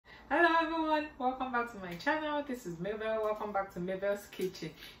my channel. This is Mabel. Welcome back to Mabel's Kitchen.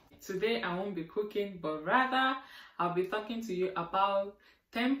 Today I won't be cooking, but rather I'll be talking to you about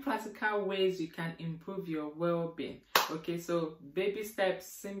 10 practical ways you can improve your well-being. Okay, so baby steps,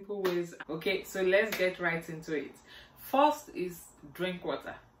 simple ways. Okay, so let's get right into it. First is drink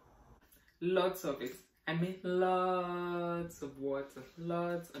water. Lots of it. I mean lots of water,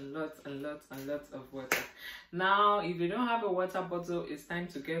 lots and lots of water. Now if you don't have a water bottle, it's time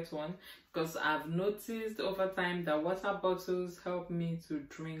to get one, because I've noticed over time that water bottles help me to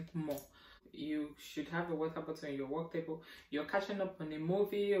drink more. You should have a water bottle on your work table. You're catching up on a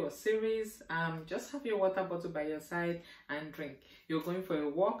movie or series, just have your water bottle by your side and drink. You're going for a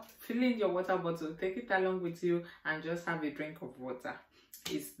walk, fill in your water bottle, take it along with you and just have a drink of water.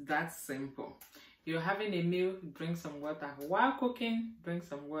 It's that simple. You're having a meal, drink some water. While cooking, drink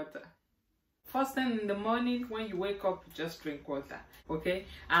some water. First thing in the morning when you wake up, just drink water. Okay,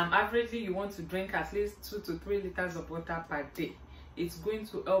 averagely you want to drink at least 2 to 3 liters of water per day. It's going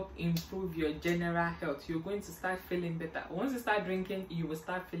to help improve your general health. You're going to start feeling better. Once you start drinking, you will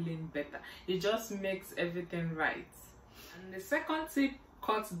start feeling better. It just makes everything right. And the second tip,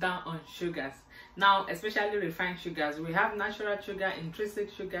 cut down on sugars. Now, especially refined sugars. We have natural sugar,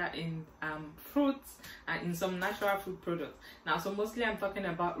 intrinsic sugar in fruits and in some natural food products. Now, so mostly I'm talking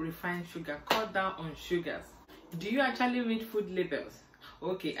about refined sugar. Cut down on sugars. Do you actually read food labels?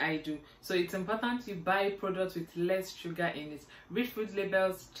 Okay, I do. So it's important you buy products with less sugar in it. Read food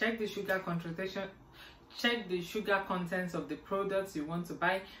labels, check the sugar concentration, check the sugar contents of the products you want to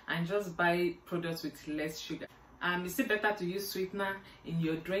buy, and just buy products with less sugar. Is it better to use sweetener in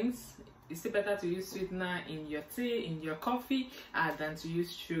your drinks? Is it better to use sweetener in your tea, in your coffee, than to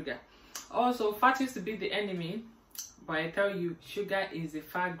use sugar? Also, fat used to be the enemy, but I tell you, sugar is a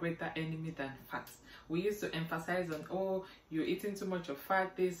far greater enemy than fat. We used to emphasize on, oh, you're eating too much of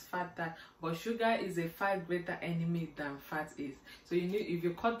fat, this, fat, that, but sugar is a far greater enemy than fat is. So you need, if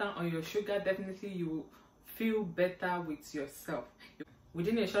you cut down on your sugar, definitely you will feel better with yourself.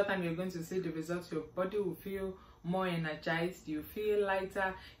 Within a short time, you're going to see the results. Your body will feel more energized, you feel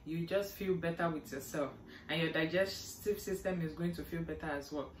lighter, you just feel better with yourself, and your digestive system is going to feel better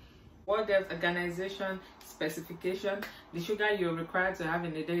as well. World Health Organization specification, the sugar you're required to have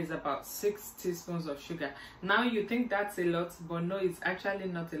in a day is about 6 teaspoons of sugar. Now you think that's a lot, but no, it's actually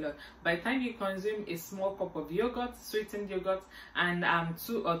not a lot. By the time you consume a small cup of yogurt, sweetened yogurt, and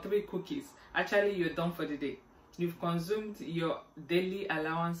 2 or 3 cookies, actually you're done for the day. You've consumed your daily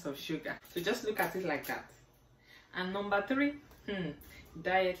allowance of sugar. So just look at it like that. And number 3,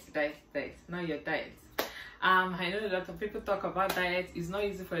 diet. Now your diet. I know a lot of people talk about diet. It's not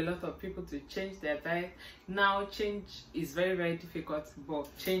easy for a lot of people to change their diet. Now change is very difficult, but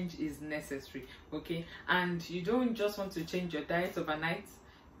change is necessary. Okay, and you don't just want to change your diet overnight.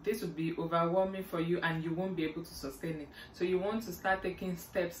 This will be overwhelming for you and you won't be able to sustain it. So you want to start taking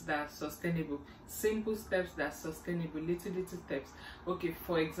steps that are sustainable, simple steps that are sustainable, little steps. Okay,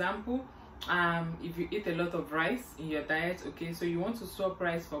 for example, if you eat a lot of rice in your diet, okay, so you want to swap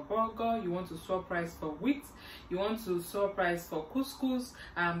rice for burger, you want to swap rice for wheat, you want to swap rice for couscous,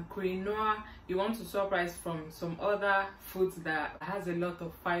 quinoa, you want to swap rice from some other foods that has a lot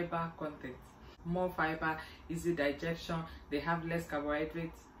of fiber content. More fiber, easy digestion, they have less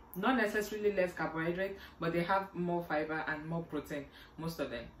carbohydrates. Not necessarily less carbohydrate, but they have more fiber and more protein, most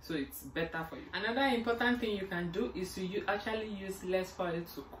of them, so it's better for you. Another important thing you can do is to actually use less oil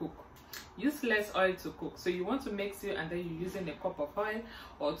to cook. Use less oil to cook. So you want to make stew and then you're using a cup of oil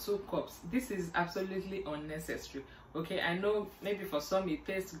or 2 cups. This is absolutely unnecessary. Okay, I know maybe for some it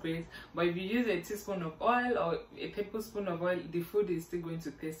tastes great, but if you use a teaspoon of oil or a tablespoon of oil, the food is still going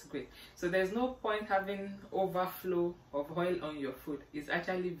to taste great. So there's no point having overflow of oil on your food. It's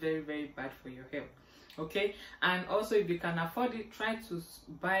actually very bad for your health. Okay, and also if you can afford it, try to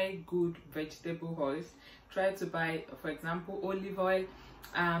buy good vegetable oils. Try to buy, for example, olive oil.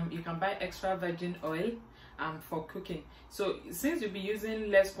 You can buy extra virgin oil for cooking. So since you'll be using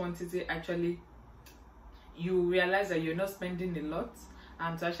less quantity, actually you realize that you're not spending a lot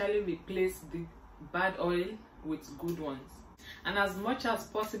to actually replace the bad oil with good ones. And as much as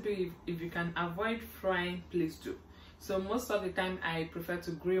possible, if you can avoid frying, please do. So most of the time I prefer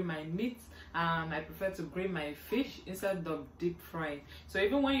to grill my meat, I prefer to grill my fish instead of deep frying. So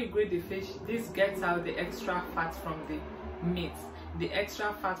even when you grill the fish, this gets out the extra fat from the meat. The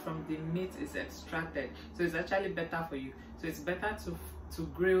extra fat from the meat is extracted, so it's actually better for you. So it's better to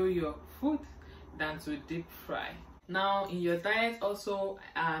grill your food than to deep fry. Now in your diet also,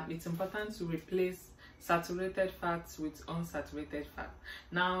 it's important to replace saturated fats with unsaturated fat.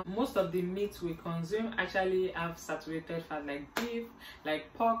 Now, most of the meats we consume actually have saturated fat, like beef,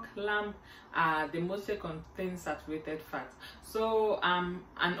 like pork, lamb. They mostly contain saturated fat. So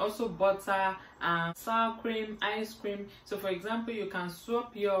and also butter, sour cream, ice cream. So for example, you can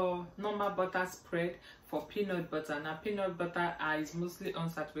swap your normal butter spread for peanut butter. Now peanut butter is mostly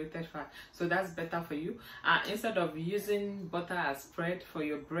unsaturated fat, so that's better for you. Instead of using butter as spread for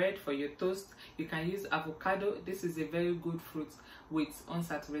your bread, for your toast, you can use avocado. This is a very good fruit with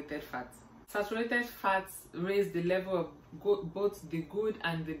unsaturated fats. Saturated fats raise the level of both the good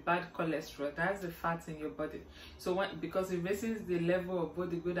and the bad cholesterol. That's the fats in your body. So because it raises the level of both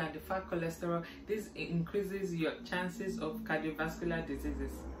the good and the bad cholesterol, this increases your chances of cardiovascular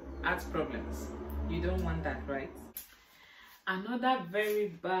diseases, heart problems. You don't want that, right? Another very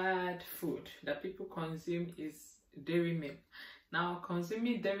bad food that people consume is dairy milk. Now,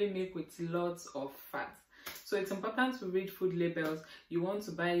 consuming dairy milk with lots of fat. So it's important to read food labels. You want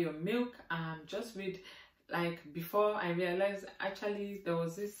to buy your milk, just read. Like before I realized actually there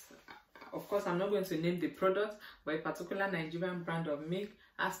was this, of course I'm not going to name the product, but a particular Nigerian brand of milk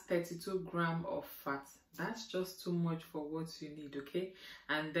has 32 grams of fat. That's just too much for what you need, okay?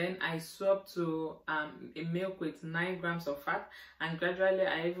 And then I swapped to a milk with 9 grams of fat, and gradually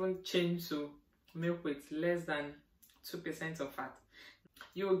I even changed to milk with less than 2% of fat.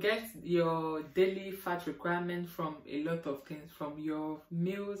 You will get your daily fat requirement from a lot of things, from your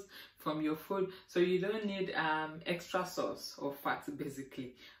meals, from your food. So you don't need extra source of fat,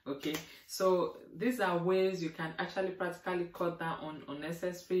 basically, okay? So these are ways you can actually practically cut down on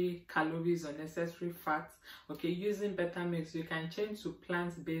unnecessary calories, unnecessary fats, okay? Using better milks, you can change to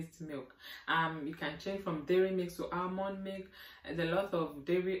plant-based milk. You can change from dairy milk to almond milk. There's a lot of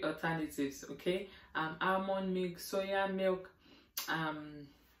dairy alternatives, okay? Almond milk, soya milk,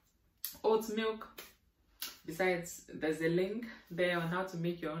 oat milk. Besides, there's a link there on how to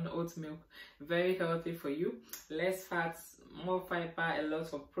make your own oat milk. Very healthy for you, less fats, more fiber, a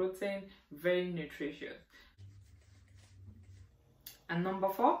lot of protein, very nutritious. And number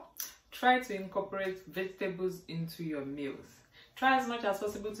 4, try to incorporate vegetables into your meals. Try as much as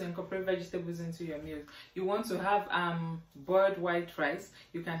possible to incorporate vegetables into your meals. You want to have boiled white rice.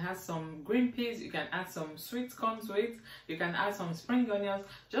 You can add some green peas. You can add some sweet corn to it. You can add some spring onions.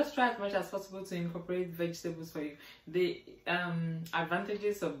 Just try as much as possible to incorporate vegetables for you. The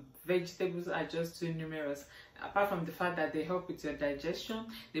advantages of vegetables are just too numerous. Apart from the fact that they help with your digestion,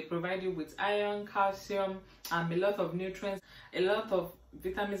 they provide you with iron, calcium, a lot of nutrients, a lot of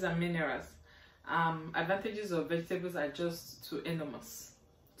vitamins and minerals. Advantages of vegetables are just too enormous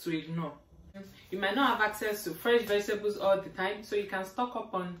to ignore. You might not have access to fresh vegetables all the time, so you can stock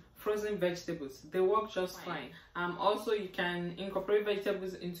up on frozen vegetables. They work just fine. Also, you can incorporate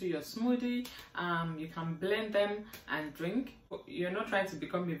vegetables into your smoothie. You can blend them and drink. You're not trying to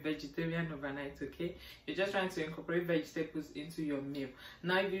become a vegetarian overnight, okay? You're just trying to incorporate vegetables into your meal.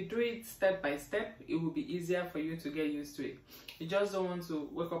 Now, if you do it step by step, it will be easier for you to get used to it. You just don't want to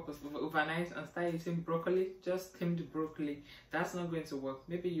wake up overnight and start eating broccoli, just steamed broccoli. That's not going to work.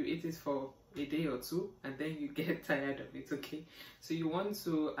 Maybe you eat it for a day or two and then you get tired of it, okay? So you want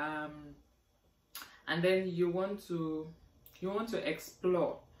to and then you want to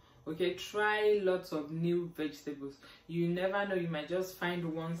explore, okay? Try lots of new vegetables. You never know, you might just find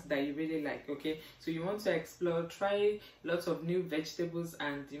ones that you really like, okay? So you want to explore, try lots of new vegetables,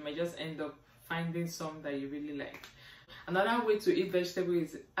 and you might just end up finding some that you really like. Another way to eat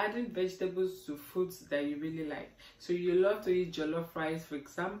vegetables is adding vegetables to foods that you really like. So you love to eat jollof rice, for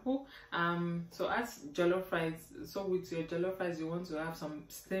example. So as jollof rice, so with your jollof rice, you want to have some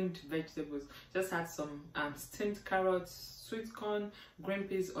steamed vegetables. Just add some steamed carrots, sweet corn, green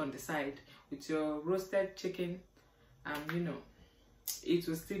peas on the side with your roasted chicken. You know, it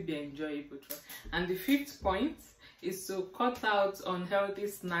will still be enjoyable. And the 5th point is to cut out unhealthy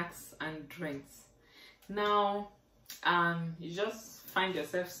snacks and drinks. Now, you just find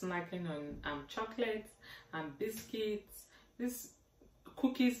yourself snacking on chocolate and biscuits. These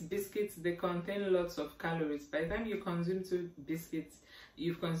cookies, biscuits, they contain lots of calories. By the time you consume 2 biscuits,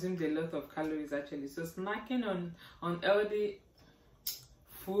 you've consumed a lot of calories actually. So snacking on healthy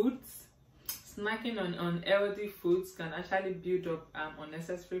foods, snacking on healthy foods can actually build up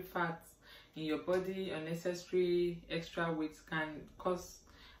unnecessary fats in your body. Unnecessary extra weight can cause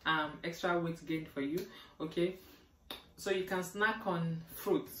extra weight gain for you, okay? So you can snack on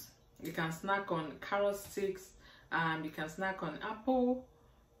fruits, you can snack on carrot sticks, you can snack on apple,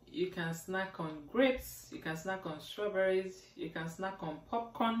 you can snack on grapes, you can snack on strawberries, you can snack on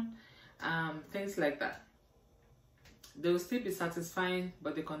popcorn, things like that. they will still be satisfying,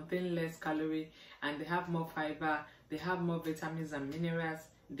 but they contain less calorie and they have more fiber, they have more vitamins and minerals.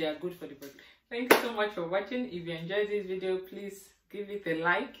 They are good for the body. Thank you so much for watching. If you enjoyed this video, please give it a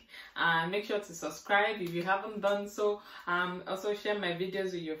like and make sure to subscribe if you haven't done so. Also share my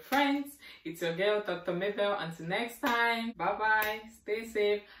videos with your friends. It's your girl Dr. Mabel. Until next time, bye bye, stay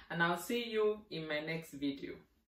safe, and I'll see you in my next video.